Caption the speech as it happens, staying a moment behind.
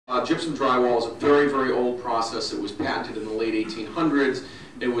Gypsum drywall is a very, very old process. It was patented in the late 1800s.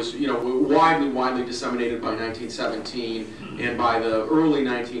 It was, widely disseminated by 1917, and by the early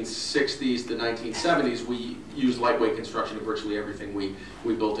 1960s to 1970s, we used lightweight construction in virtually everything we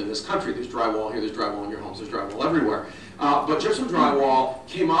built in this country. There's drywall here, there's drywall in your homes, there's drywall everywhere. But gypsum drywall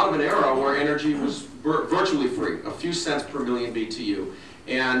came out of an era where energy was virtually free, a few cents per million BTU,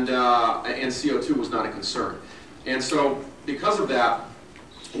 and CO2 was not a concern. And so, because of that,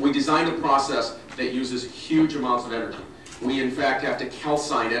 we designed a process that uses huge amounts of energy. We, in fact, have to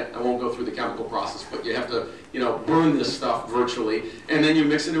calcine it. I won't go through the chemical process, but you have to, burn this stuff virtually, and then you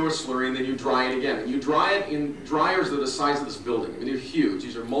mix it into a slurry, and then you dry it again. And you dry it in dryers that are the size of this building. I mean, they're huge.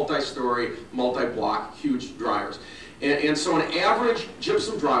 These are multi-story, multi-block, huge dryers. And so an average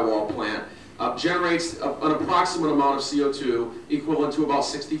gypsum drywall plant generates an approximate amount of CO2 equivalent to about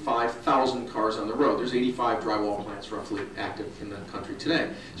 65,000 cars on the road. There's 85 drywall plants roughly active in the country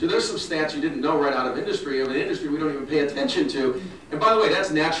today. So there's some stats you didn't know right out of industry, an industry we don't even pay attention to. And by the way, that's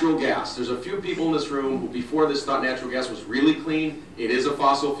natural gas. There's a few people in this room who before this thought natural gas was really clean. It is a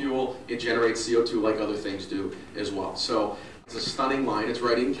fossil fuel. It generates CO2 like other things do as well. So it's a stunning line. It's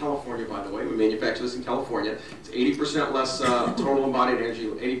right in California, by the way. We manufacture this in California. It's 80% less total embodied energy,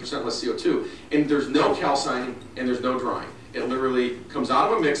 80% less CO2. And there's no calcining and there's no drying. It literally comes out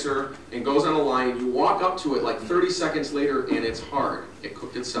of a mixer and goes on a line. You walk up to it like 30 seconds later and it's hard. It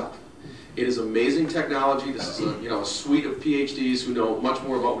cooked itself. It is amazing technology. This is a suite of PhDs who know much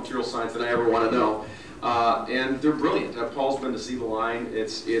more about material science than I ever want to know. And they're brilliant. Paul's been to see the line.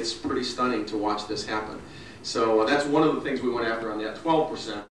 It's pretty stunning to watch this happen. So that's one of the things we went after on that 12%.